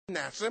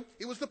NASA,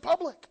 it was the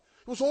public.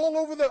 It was all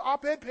over the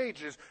op-ed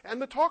pages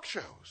and the talk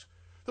shows.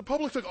 The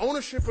public took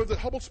ownership of the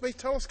Hubble Space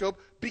Telescope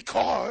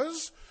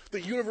because the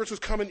universe was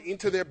coming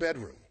into their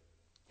bedroom,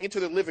 into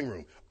their living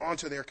room,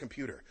 onto their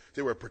computer.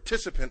 They were a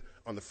participant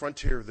on the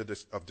frontier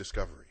of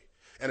discovery.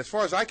 And as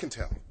far as I can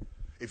tell,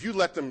 if you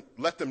let them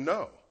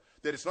know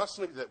that it's not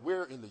simply that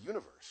we're in the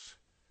universe,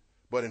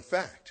 but in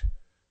fact,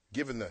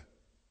 given the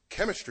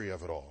chemistry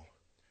of it all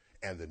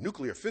and the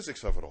nuclear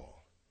physics of it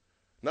all,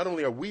 not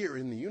only are we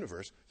in the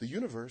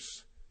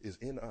universe is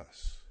in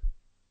us.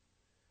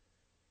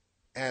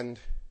 And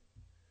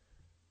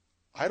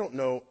I don't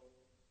know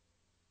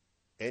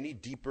any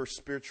deeper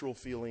spiritual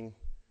feeling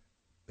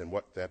than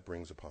what that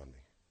brings upon me.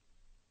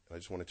 And I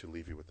just wanted to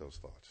leave you with those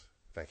thoughts.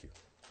 Thank you.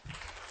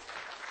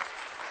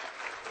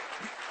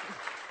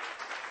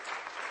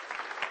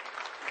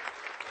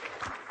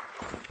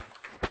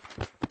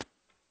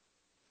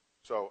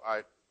 So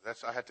I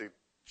had to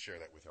share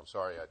that with you. I'm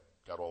sorry I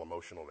got all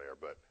emotional there,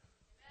 but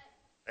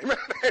amen.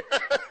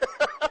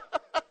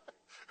 Are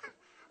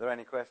there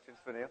any questions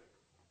for Neil?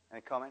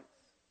 Any comments?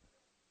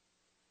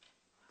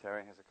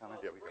 Terry has a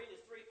comment. The brain is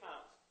 3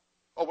 pounds.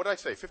 Oh, what did I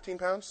say? 15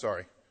 pounds?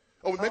 Sorry.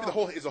 Oh, maybe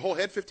is the whole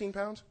head 15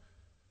 pounds?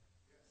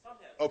 Some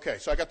head. Okay,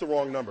 so I got the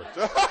wrong number.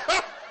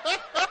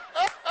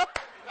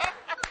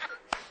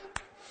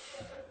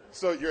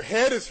 So your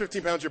head is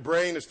 15 pounds, your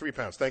brain is 3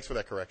 pounds. Thanks for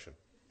that correction.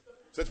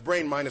 So that's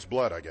brain minus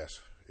blood, I guess.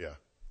 Yeah.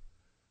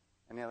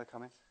 Any other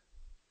comments?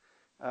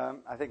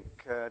 I think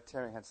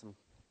Terry had some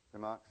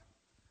remarks.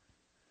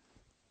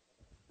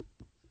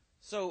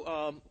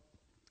 So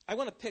I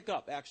want to pick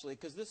up, actually,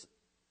 because this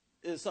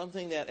is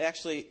something that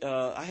actually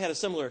I had a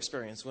similar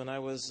experience when I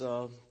was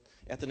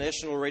at the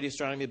National Radio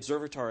Astronomy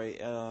Observatory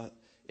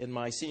in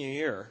my senior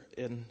year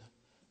in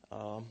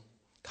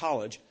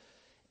college,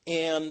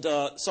 and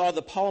saw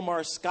the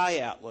Palomar Sky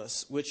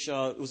Atlas, which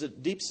was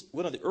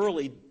one of the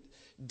early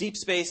deep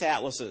space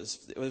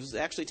atlases. It was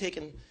actually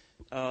taken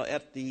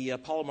at the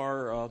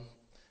Palomar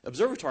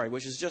Observatory,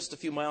 which is just a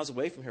few miles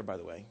away from here, by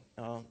the way.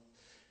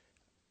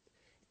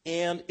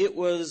 And it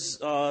was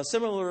a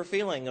similar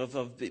feeling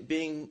of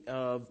being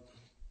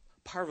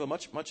part of a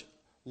much, much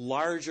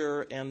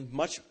larger and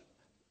much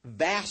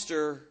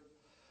vaster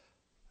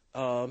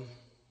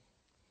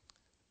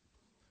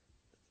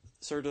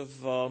sort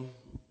of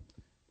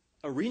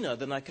arena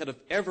than I could have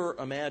ever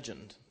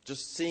imagined,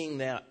 just seeing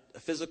that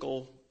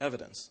physical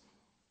evidence.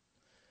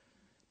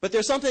 But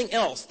there's something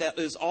else that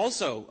is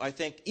also, I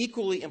think,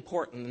 equally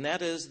important, and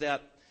that is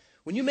that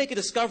when you make a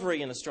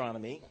discovery in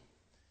astronomy,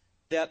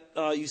 that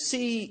you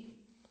see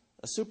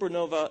a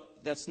supernova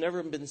that's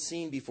never been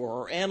seen before,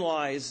 or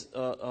analyze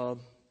a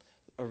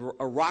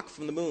rock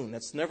from the moon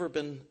that's never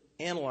been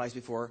analyzed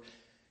before,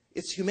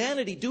 it's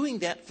humanity doing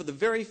that for the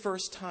very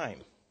first time.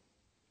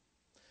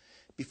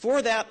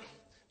 Before that,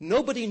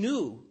 nobody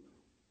knew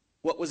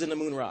what was in a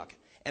moon rock.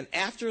 And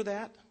after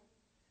that,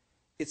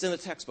 it's in the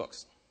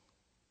textbooks.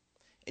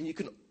 And you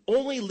can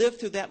only live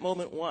through that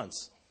moment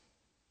once.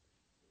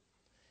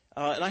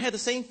 And I had the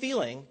same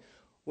feeling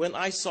when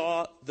I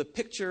saw the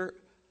picture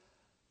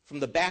from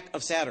the back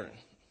of Saturn,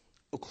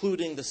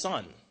 occluding the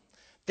sun.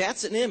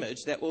 That's an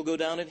image that will go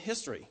down in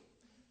history.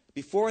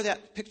 Before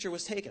that picture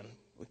was taken,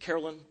 when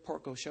Carolyn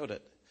Porco showed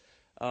it,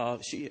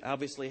 she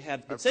obviously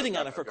had been sitting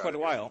on it for quite a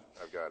while.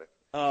 I've got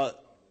it.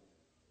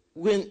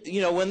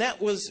 When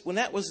that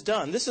was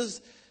done, this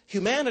is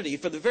humanity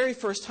for the very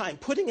first time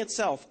putting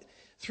itself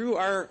through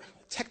our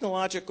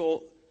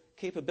technological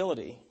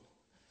capability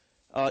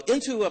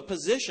into a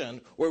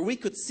position where we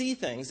could see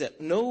things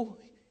that no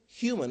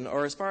human,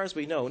 or as far as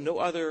we know, no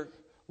other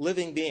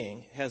living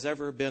being has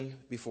ever been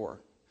before.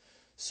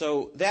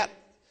 So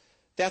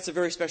that's a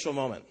very special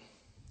moment.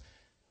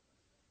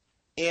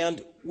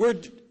 And we're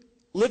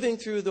living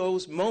through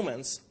those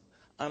moments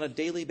on a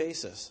daily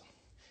basis,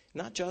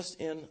 not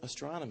just in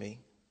astronomy,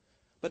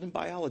 but in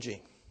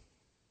biology.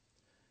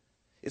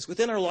 It's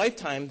within our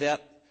lifetime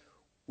that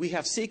we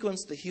have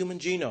sequenced the human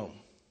genome.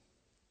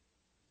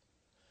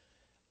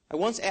 I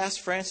once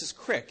asked Francis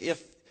Crick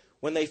if,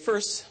 when they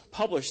first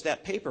published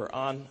that paper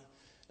on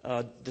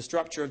the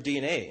structure of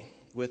DNA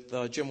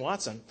with Jim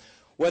Watson,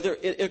 whether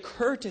it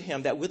occurred to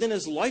him that within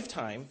his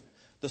lifetime,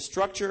 the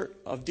structure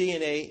of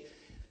DNA,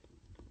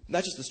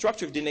 not just the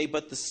structure of DNA,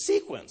 but the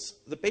sequence,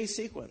 the base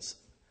sequence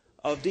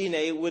of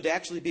DNA would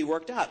actually be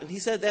worked out. And he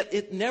said that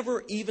it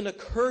never even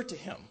occurred to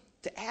him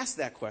to ask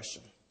that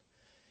question.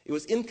 It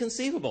was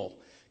inconceivable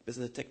because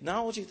the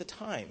technology at the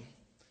time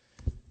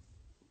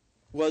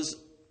was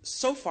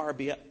so far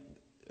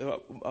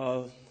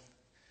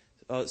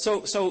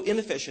so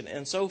inefficient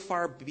and so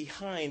far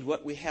behind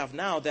what we have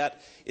now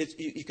that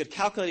you could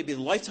calculate it to be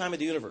the lifetime of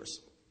the universe.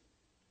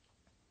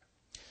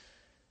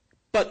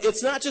 But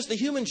it's not just the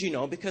human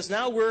genome, because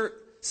now we're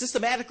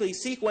systematically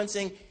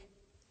sequencing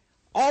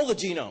all the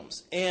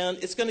genomes, and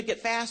it's going to get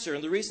faster.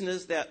 And the reason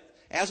is that,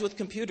 as with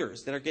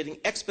computers that are getting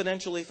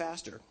exponentially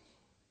faster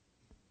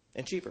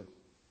and cheaper,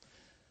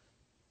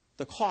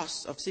 the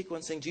cost of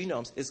sequencing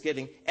genomes is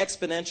getting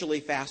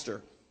exponentially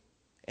faster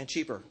and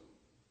cheaper.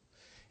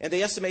 And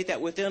they estimate that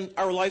within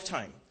our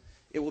lifetime,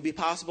 it will be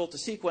possible to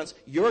sequence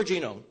your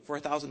genome for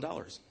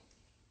 $1,000.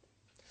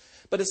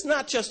 But it's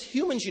not just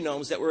human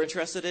genomes that we're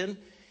interested in.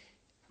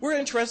 We're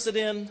interested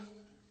in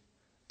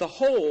the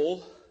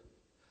whole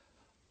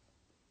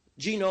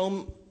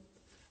genome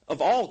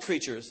of all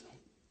creatures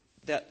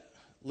that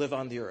live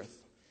on the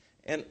earth.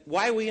 And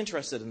why are we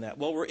interested in that?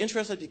 Well, we're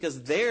interested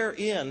because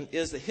therein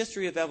is the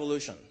history of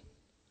evolution.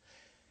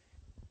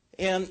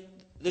 And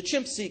the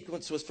chimp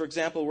sequence was, for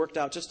example, worked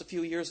out just a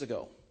few years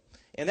ago.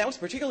 And that was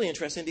particularly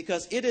interesting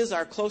because it is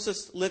our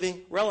closest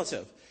living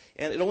relative.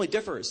 And it only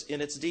differs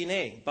in its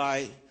DNA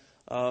by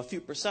a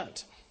few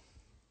percent.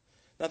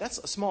 Now, that's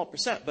a small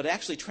percent, but it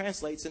actually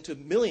translates into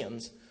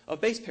millions of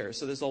base pairs.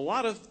 So there's a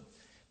lot of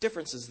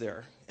differences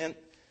there. And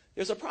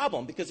there's a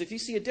problem, because if you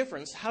see a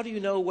difference, how do you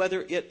know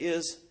whether it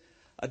is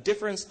a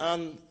difference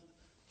on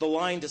the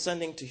line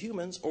descending to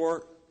humans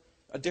or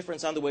a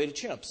difference on the way to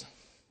chimps?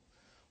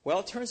 Well,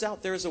 it turns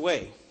out there's a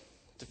way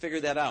to figure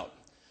that out.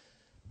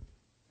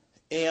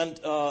 And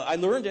I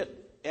learned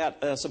it at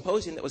a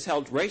symposium that was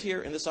held right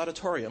here in this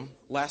auditorium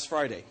last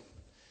Friday.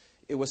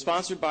 It was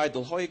sponsored by the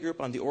La Jolla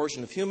Group on the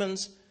Origin of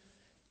Humans,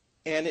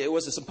 and it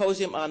was a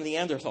symposium on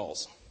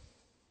Neanderthals.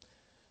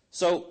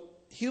 So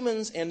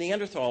humans and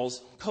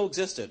Neanderthals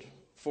coexisted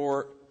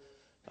for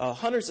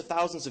hundreds of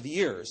thousands of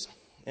years.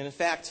 And in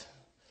fact,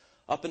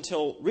 up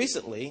until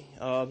recently,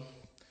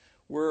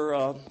 we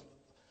were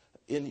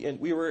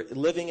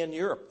living in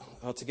Europe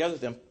together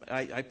with them,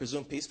 I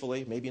presume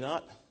peacefully, maybe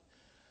not.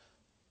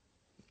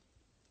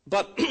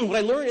 But what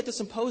I learned at the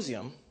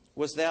symposium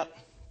was that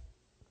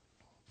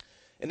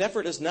an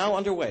effort is now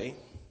underway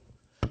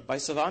by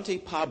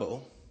Svante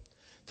Pääbo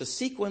to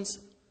sequence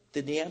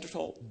the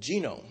Neanderthal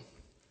genome.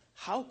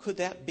 How could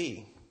that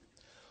be?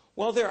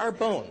 Well, there are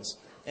bones,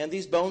 and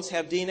these bones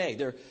have DNA.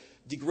 They're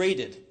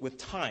degraded with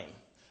time.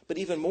 But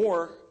even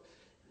more,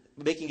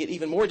 making it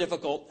even more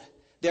difficult,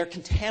 they're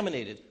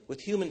contaminated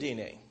with human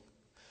DNA.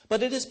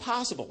 But it is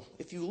possible,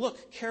 if you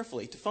look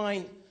carefully, to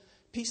find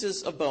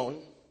pieces of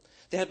bone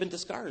that had been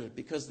discarded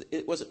because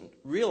it wasn't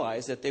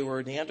realized that they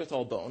were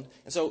Neanderthal bone.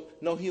 And so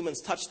no humans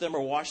touched them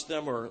or washed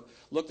them or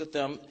looked at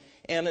them.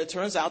 And it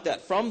turns out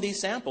that from these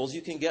samples,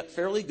 you can get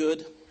fairly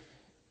good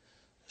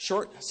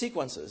short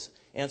sequences.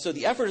 And so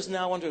the effort is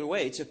now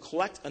underway to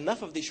collect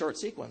enough of these short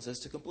sequences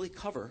to completely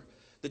cover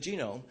the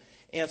genome.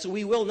 And so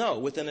we will know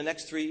within the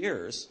next 3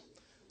 years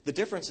the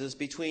differences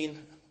between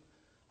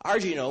our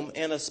genome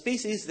and a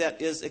species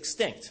that is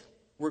extinct.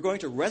 We're going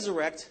to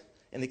resurrect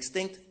an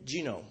extinct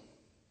genome.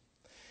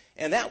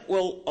 And that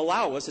will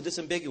allow us to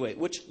disambiguate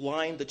which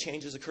line the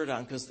changes occurred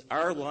on, because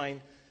our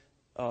line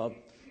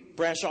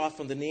branched off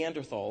from the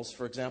Neanderthals,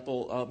 for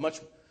example, much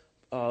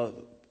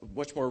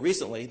more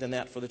recently than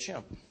that for the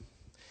chimp.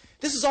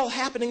 This is all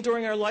happening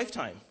during our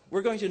lifetime.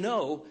 We're going to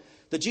know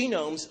the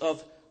genomes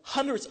of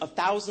hundreds of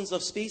thousands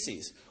of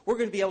species. We're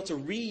going to be able to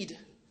read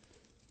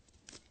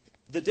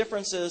the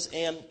differences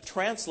and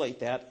translate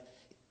that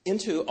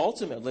into,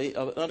 ultimately,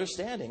 an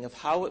understanding of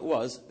how it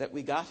was that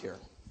we got here.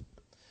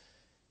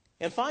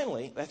 And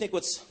finally, I think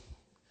what's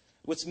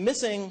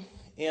missing,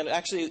 and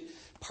actually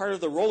part of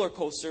the roller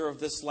coaster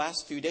of this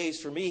last few days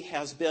for me,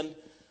 has been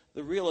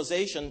the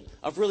realization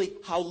of really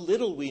how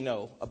little we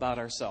know about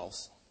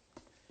ourselves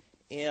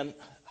and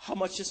how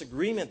much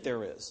disagreement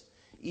there is,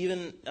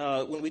 even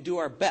when we do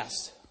our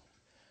best,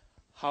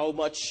 how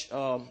much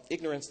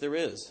ignorance there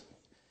is,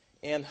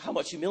 and how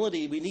much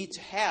humility we need to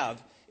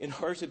have in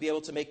order to be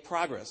able to make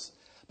progress.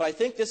 But I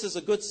think this is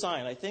a good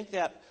sign. I think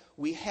that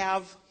we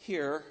have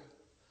here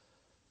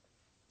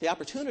the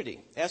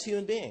opportunity as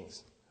human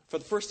beings, for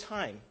the first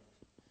time,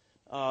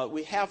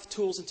 we have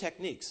tools and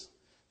techniques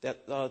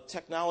that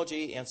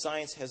technology and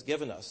science has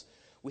given us.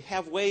 We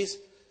have ways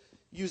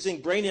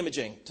using brain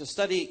imaging to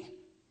study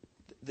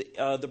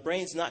the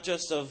brains not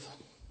just of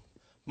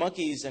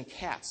monkeys and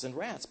cats and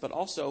rats, but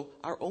also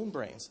our own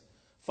brains,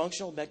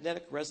 functional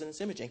magnetic resonance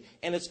imaging.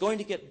 And it's going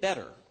to get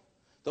better.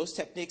 Those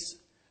techniques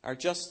are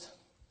just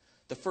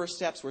the first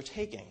steps we're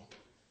taking.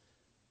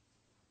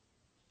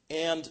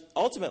 And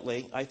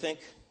ultimately, I think,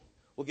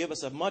 will give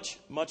us a much,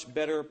 much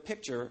better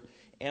picture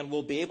and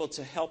will be able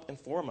to help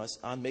inform us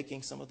on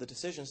making some of the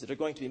decisions that are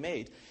going to be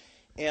made.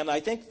 And I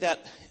think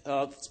that,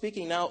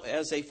 speaking now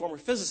as a former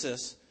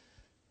physicist,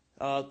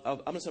 I'm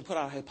just going to put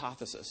out a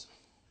hypothesis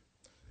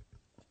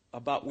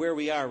about where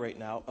we are right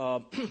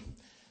now.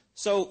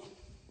 So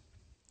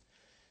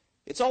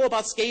it's all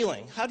about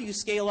scaling. How do you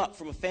scale up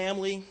from a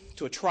family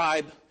to a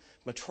tribe,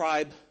 from a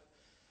tribe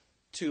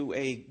to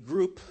a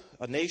group,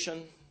 a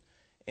nation,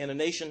 and a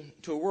nation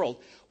to a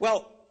world?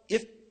 Well,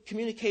 if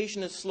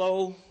communication is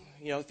slow,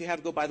 if you have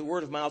to go by the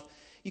word of mouth,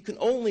 you can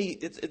only,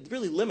 it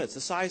really limits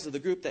the size of the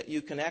group that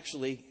you can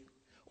actually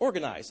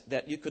organize,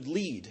 that you could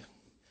lead.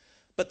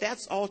 But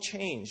that's all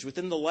changed.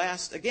 Within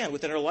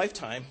our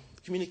lifetime,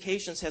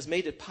 communications has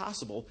made it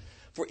possible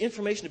for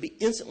information to be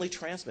instantly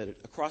transmitted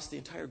across the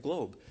entire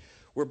globe.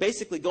 We're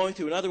basically going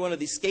through another one of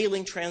these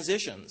scaling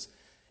transitions.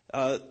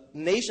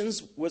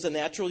 Nations was a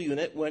natural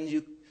unit when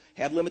you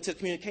had limited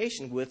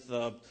communication with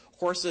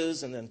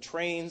horses and then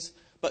trains.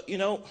 But,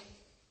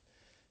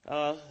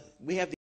 we have